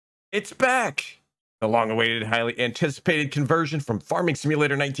It's back! The long-awaited, highly anticipated conversion from Farming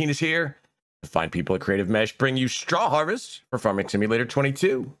Simulator 19 is here. The fine people at Creative Mesh bring you Straw Harvest for Farming Simulator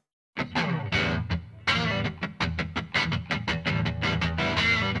 22.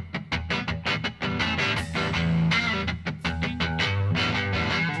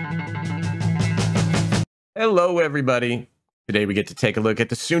 Hello, everybody. Today we get to take a look at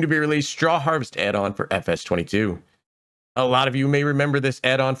the soon-to-be-released Straw Harvest add-on for FS22. A lot of you may remember this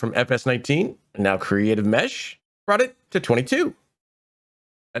add-on from FS19, and now Creative Mesh brought it to 22.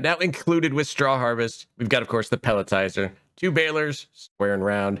 And now included with Straw Harvest, we've got, of course, the Pelletizer, 2 balers, square and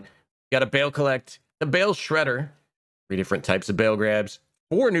round. We've got a bale collect, a bale shredder, 3 different types of bale grabs,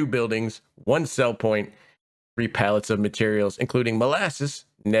 4 new buildings, 1 sell point, 3 pallets of materials, including molasses,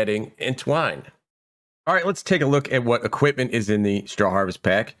 netting, and twine. All right, let's take a look at what equipment is in the Straw Harvest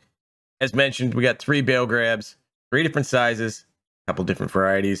pack. As mentioned, we got 3 bale grabs, 3 different sizes, a couple different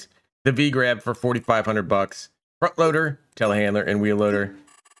varieties. The V grab for $4,500. Front loader, telehandler, and wheel loader.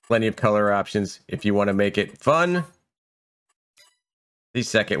 Plenty of color options if you want to make it fun. The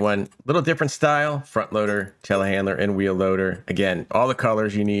second one, little different style. Front loader, telehandler, and wheel loader. Again, all the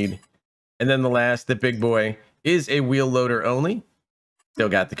colors you need. And then the last, the big boy, is a wheel loader only. Still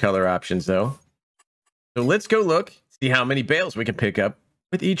got the color options though. So let's go look, see how many bales we can pick up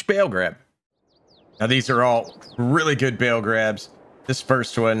with each bale grab. Now these are all really good bale grabs. This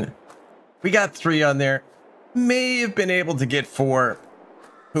first one, we got 3 on there. May have been able to get 4.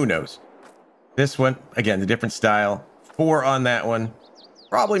 Who knows? This one, again, the different style. 4 on that one.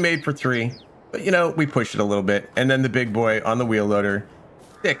 Probably made for 3. But, you know, we pushed it a little bit. And then the big boy on the wheel loader.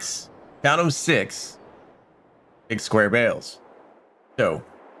 6. Count them 6. Big square bales. So,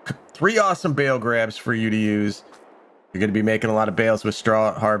 3 awesome bale grabs for you to use. You're going to be making a lot of bales with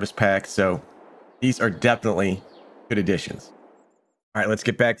Straw Harvest packs. So, these are definitely good additions. All right, let's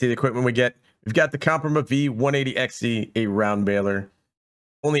get back to the equipment we get. We've got the Comprima V180XC, a round baler.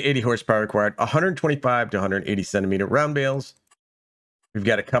 Only 80 horsepower required, 125 to 180 centimeter round bales. We've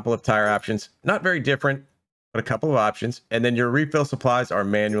got a couple of tire options, not very different, but a couple of options. And then your refill supplies are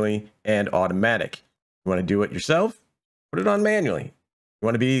manually and automatic. You want to do it yourself? Put it on manually. You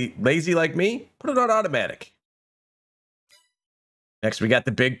want to be lazy like me? Put it on automatic. Next, we got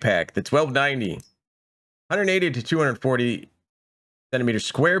the big pack, the 1290. 180 to 240 centimeter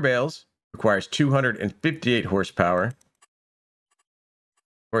square bales. Requires 258 horsepower. Of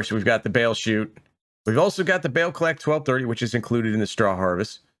course, we've got the bale chute. We've also got the bale collect 1230, which is included in the Straw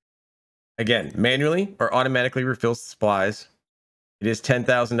Harvest. Again, manually or automatically refills supplies. It is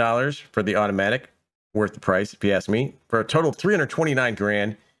 $10,000 for the automatic. Worth the price, if you ask me. For a total of 329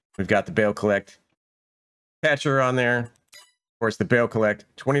 grand, we've got the bale collect catcher on there. Of course, the bale collect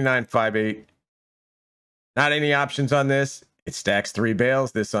 2958. Not any options on this. It stacks 3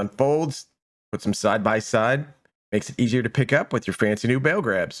 bales. This unfolds, puts them side by side. Makes it easier to pick up with your fancy new bale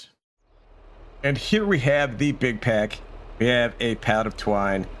grabs. And here we have the big pack. We have a pallet of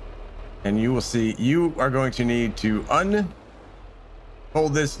twine. And you will see, you are going to need to unfold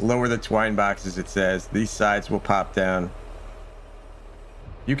this, lower the twine boxes, it says. These sides will pop down.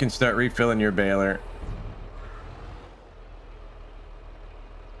 You can start refilling your baler.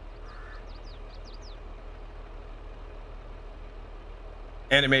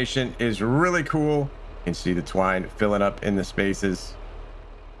 Animation is really cool. You can see the twine filling up in the spaces.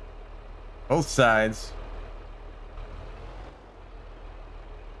 Both sides.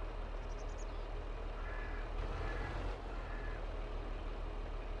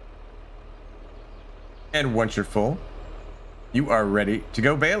 And once you're full, you are ready to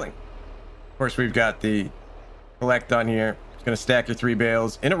go baling. Of course, we've got the collect on here. It's going to stack your 3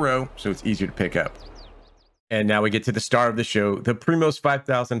 bales in a row, so it's easier to pick up. And now we get to the star of the show, the Premos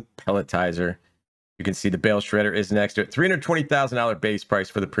 5000 Pelletizer. You can see the bale shredder is next to it. $320,000 base price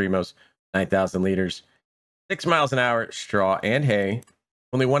for the Premos, 9,000 liters, 6 miles an hour, straw and hay.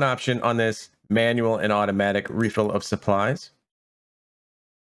 Only one option on this, manual and automatic refill of supplies.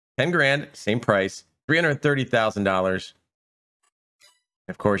 10 grand, same price, $330,000.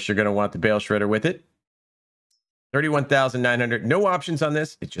 Of course, you're going to want the bale shredder with it. 31,900. No options on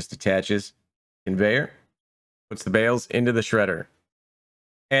this. It just attaches conveyor. Puts the bales into the shredder.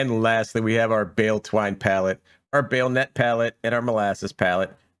 And lastly, we have our bale twine pallet, our bale net pallet, and our molasses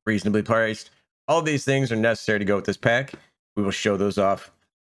pallet, reasonably priced. All these things are necessary to go with this pack. We will show those off,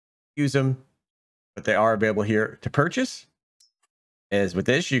 use them, but they are available here to purchase. As with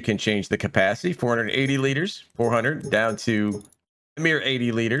this, you can change the capacity, 480 liters, 400, down to a mere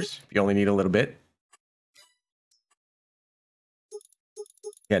 80 liters, if you only need a little bit.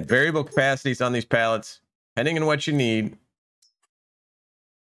 Again, variable capacities on these pallets, depending on what you need.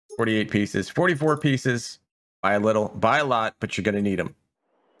 48 pieces, 44 pieces. Buy a little, buy a lot, but you're going to need them.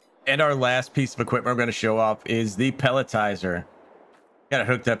 And our last piece of equipment I'm going to show off is the Pelletizer. Got it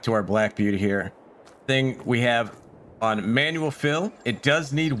hooked up to our Black Beauty here. Thing we have on manual fill. It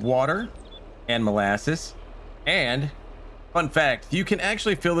does need water and molasses. And fun fact, you can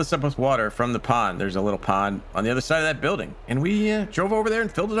actually fill this up with water from the pond. There's a little pond on the other side of that building. And we drove over there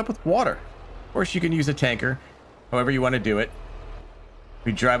and filled it up with water. Of course, you can use a tanker, however you want to do it.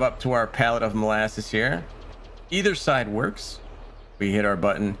 We drive up to our pallet of molasses here. Either side works. We hit our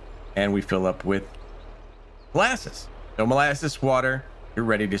button and we fill up with molasses. No molasses, water. You're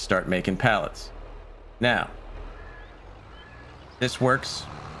ready to start making pallets. Now, this works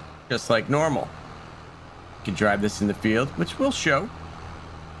just like normal. You can drive this in the field, which we'll show.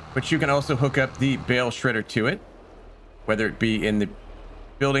 But you can also hook up the bale shredder to it, whether it be in the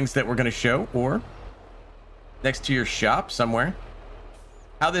buildings that we're going to show or next to your shop somewhere.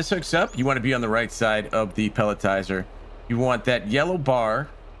 How this hooks up, you want to be on the right side of the pelletizer. You want that yellow bar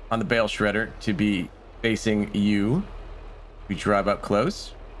on the bale shredder to be facing you. We drive up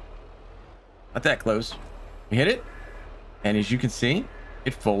close. Not that close. We hit it. And as you can see,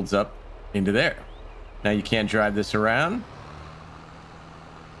 it folds up into there. Now you can't drive this around.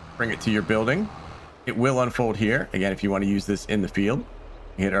 Bring it to your building. It will unfold here. Again, if you want to use this in the field,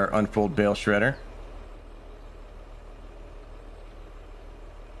 hit our unfold bale shredder.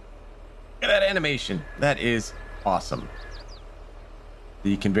 Look at that animation. That is awesome.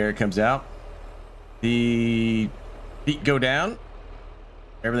 The conveyor comes out. The feet go down.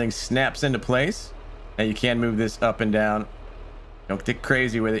 Everything snaps into place. Now you can move this up and down. Don't get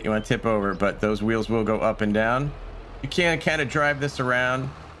crazy with it. You want to tip over, but those wheels will go up and down. You can kind of drive this around,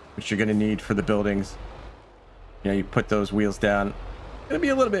 which you're going to need for the buildings. You know, you put those wheels down. It's going to be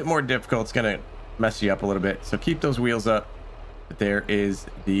a little bit more difficult. It's going to mess you up a little bit. So keep those wheels up. But there is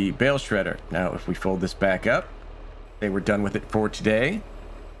the bale shredder. Now, if we fold this back up, say we're done with it for today.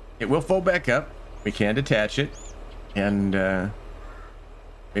 It will fold back up. We can detach it and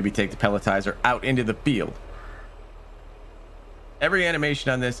maybe take the pelletizer out into the field. Every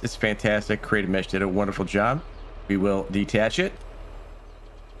animation on this is fantastic. Creative Mesh did a wonderful job. We will detach it.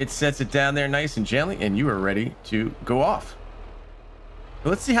 It sets it down there nice and gently, and you are ready to go off. So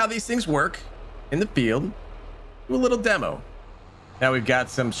let's see how these things work in the field. Do a little demo. Now we've got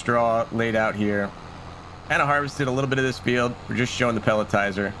some straw laid out here. Kind of harvested a little bit of this field. We're just showing the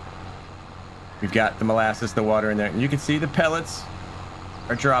pelletizer. We've got the molasses, the water in there, and you can see the pellets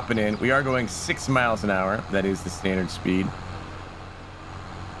are dropping in. We are going 6 miles an hour. That is the standard speed.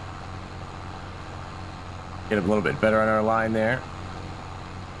 Get a little bit better on our line there.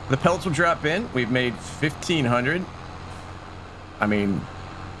 The pellets will drop in. We've made 1,500. I mean,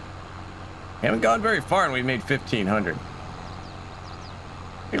 haven't gone very far and we've made 1,500.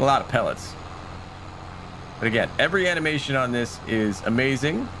 A lot of pellets. But again, every animation on this is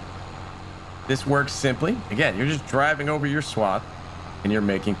amazing. This works simply. Again, you're just driving over your swath and you're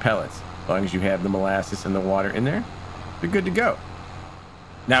making pellets. As long as you have the molasses and the water in there, you're good to go.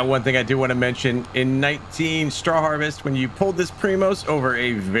 Now, one thing I do want to mention, in 19 straw harvest, when you pulled this Premos over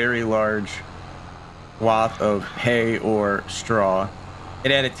a very large swath of hay or straw,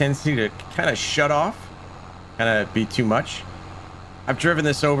 it had a tendency to kind of shut off, kind of be too much. I've driven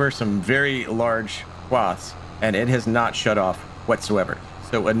this over some very large swaths and it has not shut off whatsoever.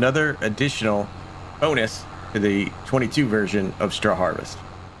 So another additional bonus to the 22 version of straw harvest.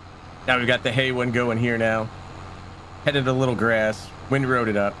 Now we've got the hay one going here now. Headed a little grass, windrowed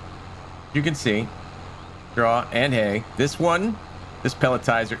it up. You can see straw and hay. This one, this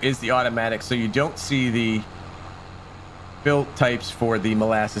pelletizer is the automatic, so you don't see the fill types for the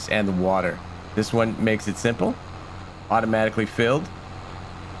molasses and the water. This one makes it simple, automatically filled.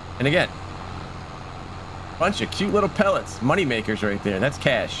 And again, bunch of cute little pellets, money makers right there. That's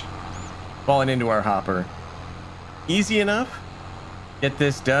cash falling into our hopper. Easy enough. Get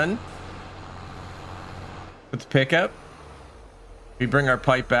this done with the pickup. We bring our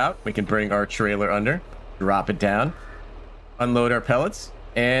pipe out. We can bring our trailer under, drop it down, unload our pellets,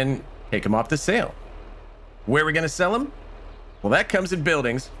 and take them off the sale. Where are we going to sell them? Well, that comes in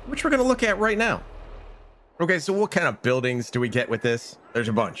buildings, which we're going to look at right now. Okay, so what kind of buildings do we get with this? There's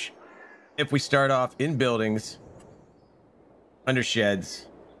a bunch. If we start off in buildings, under sheds,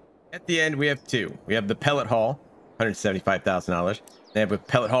 at the end we have two. We have the Pellet Hall, $175,000. They have a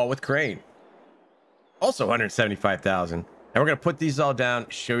Pellet Hall with crane, also $175,000. Now we're going to put these all down,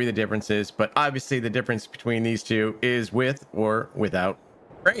 show you the differences, but obviously the difference between these two is with or without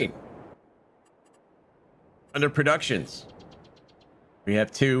crane. Under productions, we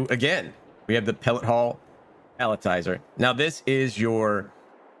have two again. We have the Pellet Hall Pelletizer. Now this is your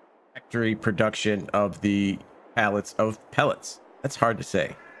factory production of the pallets of pellets. That's hard to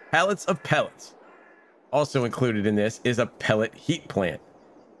say. Pallets of pellets. Also included in this is a pellet heat plant.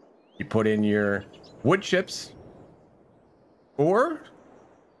 You put in your wood chips or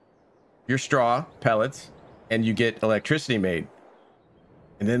your straw pellets and you get electricity made.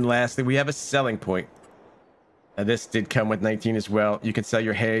 And then lastly, we have a selling point. Now, this did come with 19 as well. You can sell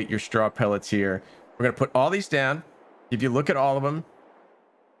your hay, your straw pellets here. We're going to put all these down. If you look at all of them,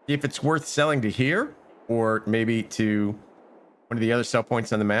 see if it's worth selling to here or maybe to one of the other sell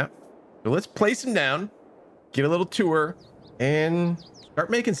points on the map. So let's place them down, get a little tour, and start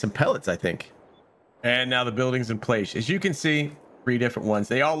making some pellets, I think. And now the building's in place. As you can see, 3 different ones.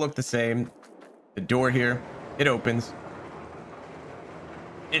 They all look the same. The door here, it opens.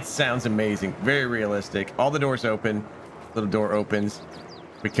 It sounds amazing. Very realistic. All the doors open. Little door opens.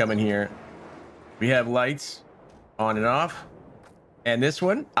 We come in here. We have lights on and off. And this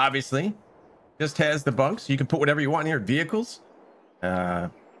one, obviously, just has the bunks. You can put whatever you want in here. Vehicles.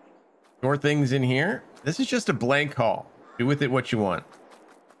 Store things in here. This is just a blank hall. Do with it what you want.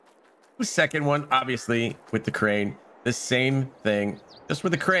 The second one, obviously, with the crane. The same thing, just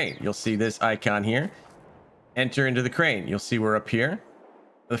with the crane. You'll see this icon here. Enter into the crane. You'll see we're up here.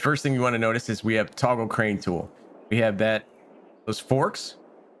 The first thing you want to notice is we have toggle crane tool. We have those forks.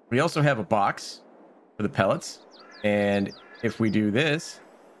 We also have a box for the pellets. And if we do this,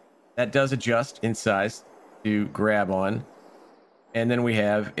 that does adjust in size to grab on. And then we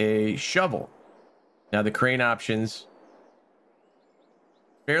have a shovel. Now the crane options,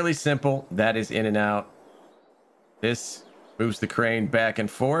 fairly simple. That is in and out. This moves the crane back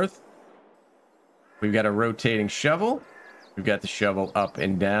and forth. We've got a rotating shovel. We've got the shovel up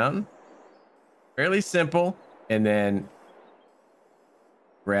and down. Fairly simple. And then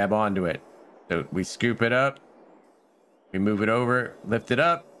grab onto it. So we scoop it up. We move it over, lift it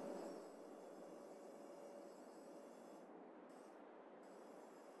up.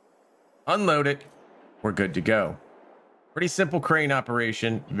 Unload it. We're good to go. Pretty simple crane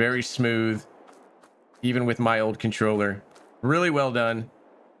operation. Very smooth. Even with my old controller. Really well done.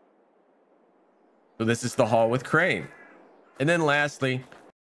 So this is the hall with crane. And then lastly,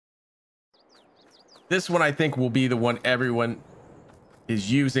 this one I think will be the one everyone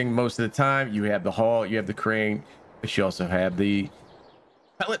is using most of the time. You have the hall, you have the crane, but you also have the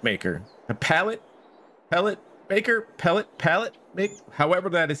pellet maker. A pellet maker, pallet make, however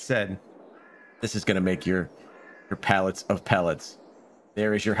that is said. This is going to make your pallets of pellets.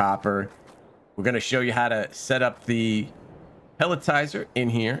 There is your hopper. We're going to show you how to set up the Pelletizer in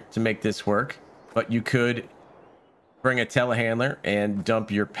here to make this work, but you could bring a telehandler and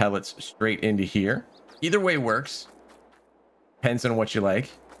dump your pellets straight into here. Either way works. Depends on what you like.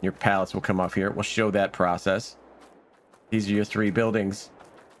 Your pallets will come off here. We'll show that process. These are your 3 buildings.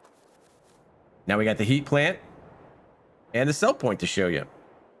 Now we got the heat plant and the sell point to show you.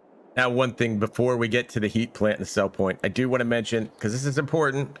 Now, one thing before we get to the heat plant and the sell point, I do want to mention, because this is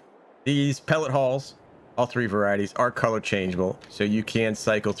important, these pellet halls, all 3 varieties, are color changeable. So you can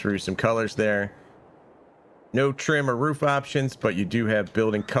cycle through some colors there. No trim or roof options, but you do have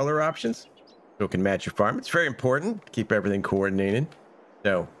building color options. So it can match your farm. It's very important. Keep everything coordinated.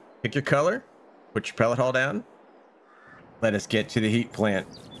 So pick your color, put your pellet hall down. Let us get to the heat plant.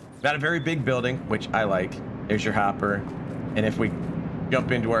 Got a very big building, which I like. There's your hopper. And if we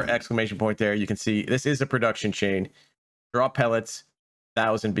jump into our exclamation point there, you can see this is a production chain. Draw pellets,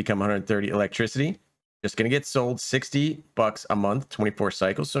 1,000 become 130 electricity. Just going to get sold $60 a month, 24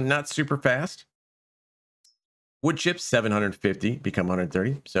 cycles. So not super fast. Wood chips, 750 become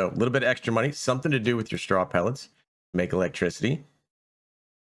 130. So a little bit of extra money, something to do with your straw pellets, make electricity.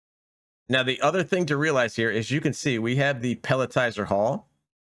 Now, the other thing to realize here is you can see we have the Pelletizer hall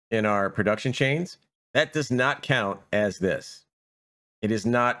in our production chains. That does not count as this. It is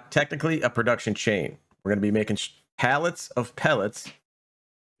not technically a production chain. We're going to be making pallets of pellets. I'm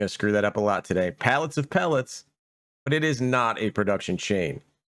going to screw that up a lot today. Pallets of pellets, but it is not a production chain.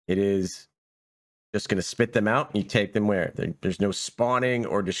 It is just going to spit them out and you take them where? There's no spawning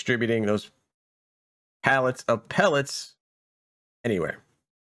or distributing those pallets of pellets anywhere.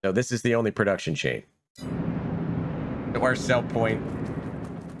 So this is the only production chain. So our sell point,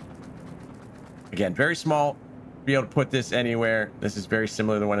 again, very small. Be able to put this anywhere. This is very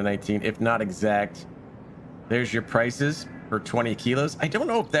similar to the one in 19, if not exact. There's your prices for 20 kilos. I don't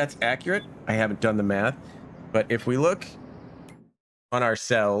know if that's accurate. I haven't done the math, but if we look on our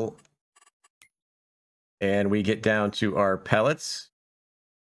sell and we get down to our pellets,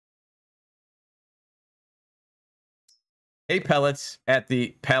 pellets at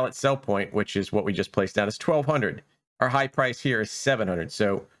the pallet sell point, which is what we just placed down, is 1,200. Our high price here is 700.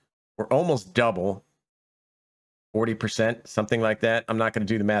 So or almost double, 40%, something like that. I'm not going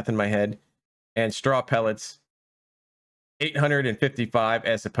to do the math in my head. And straw pellets, 855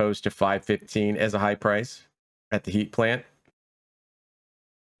 as opposed to 515 as a high price at the heat plant.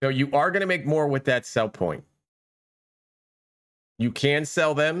 So you are going to make more with that sell point. You can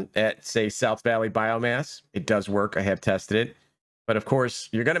sell them at, say, South Valley Biomass. It does work. I have tested it. But of course,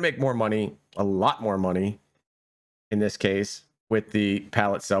 you're going to make more money, a lot more money in this case, with the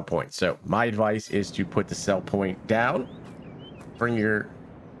pallet sell point. So my advice is to put the sell point down. Bring your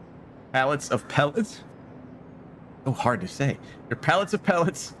pallets of pellets. So hard to say. Your pallets of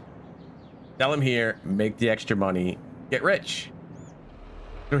pellets. Sell them here. Make the extra money. Get rich.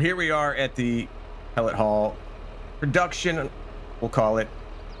 So here we are at the Pellet Hall. Production, we'll call it.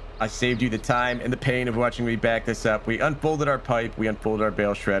 I saved you the time and the pain of watching me back this up. We unfolded our pipe. We unfolded our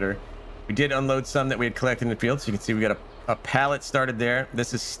bale shredder. We did unload some that we had collected in the field. So you can see we got a pallet started there.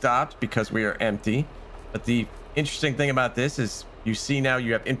 This is stopped because we are empty. But the interesting thing about this is you see now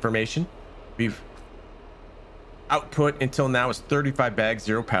you have information. We've output until now is 35 bags,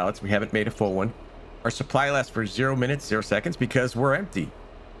 0 pallets. We haven't made a full one. Our supply lasts for 0 minutes, 0 seconds because we're empty.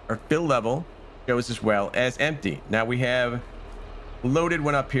 Our fill level goes as well as empty. Now we have loaded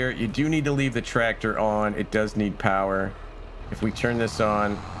one up here. You do need to leave the tractor on. It does need power. If we turn this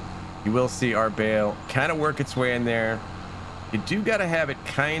on, you will see our bale kind of work its way in there. You do got to have it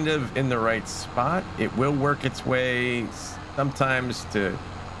kind of in the right spot. It will work its way sometimes to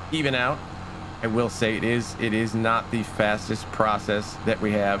even out. I will say it is not the fastest process that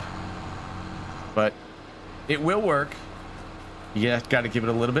we have, but it will work. You just got to give it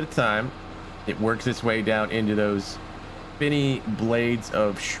a little bit of time. It works its way down into those spinny blades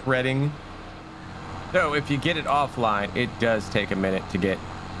of shredding. So if you get it offline, it does take a minute to get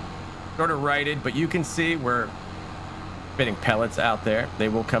sort of righted, but you can see we're spitting pellets out there. They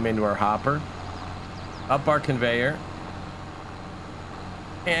will come into our hopper, up our conveyor,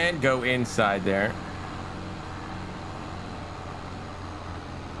 and go inside there.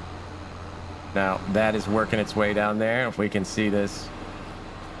 Now that is working its way down there. If we can see this,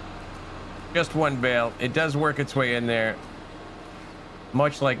 just one bale. It does work its way in there,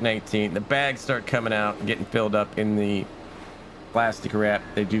 much like 19. The bags start coming out and getting filled up in the plastic wrap.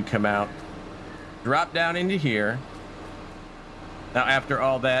 They do come out, drop down into here. Now after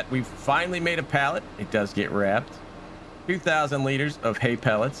all that, we've finally made a pallet. It does get wrapped. 2,000 liters of hay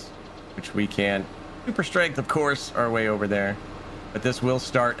pellets, which we can super strength, of course, our way over there. But this will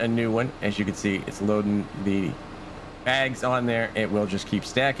start a new one. As you can see, it's loading the bags on there. It will just keep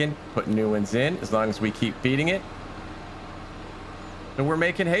stacking, putting new ones in as long as we keep feeding it. So we're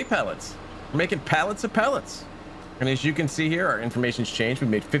making hay pellets. We're making pallets of pellets. And as you can see here, our information's changed. We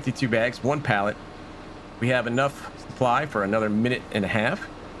made 52 bags, 1 pallet. We have enough supply for another minute and a half.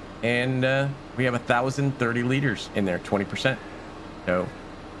 And we have 1,030 liters in there, 20%. So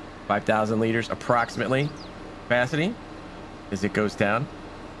 5,000 liters approximately capacity as it goes down.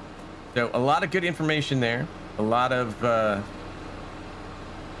 So a lot of good information there. A lot of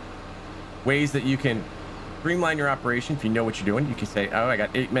ways that you can streamline your operation. If you know what you're doing, you can say, oh, I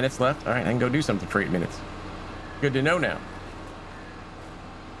got 8 minutes left. All right, I can go do something for 8 minutes. Good to know now.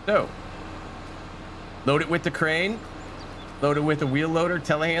 So load it with the crane, load it with a wheel loader,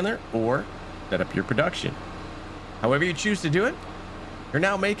 telehandler, or set up your production. However you choose to do it, you're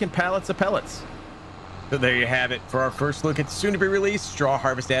now making pallets of pellets. So there you have it for our first look at the soon-to-be-released Straw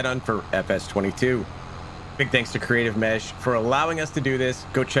Harvest add-on for FS22. Big thanks to Creative Mesh for allowing us to do this.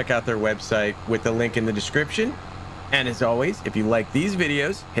 Go check out their website with the link in the description. And as always, if you like these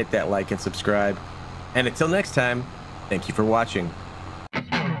videos, hit that like and subscribe. And until next time, thank you for watching.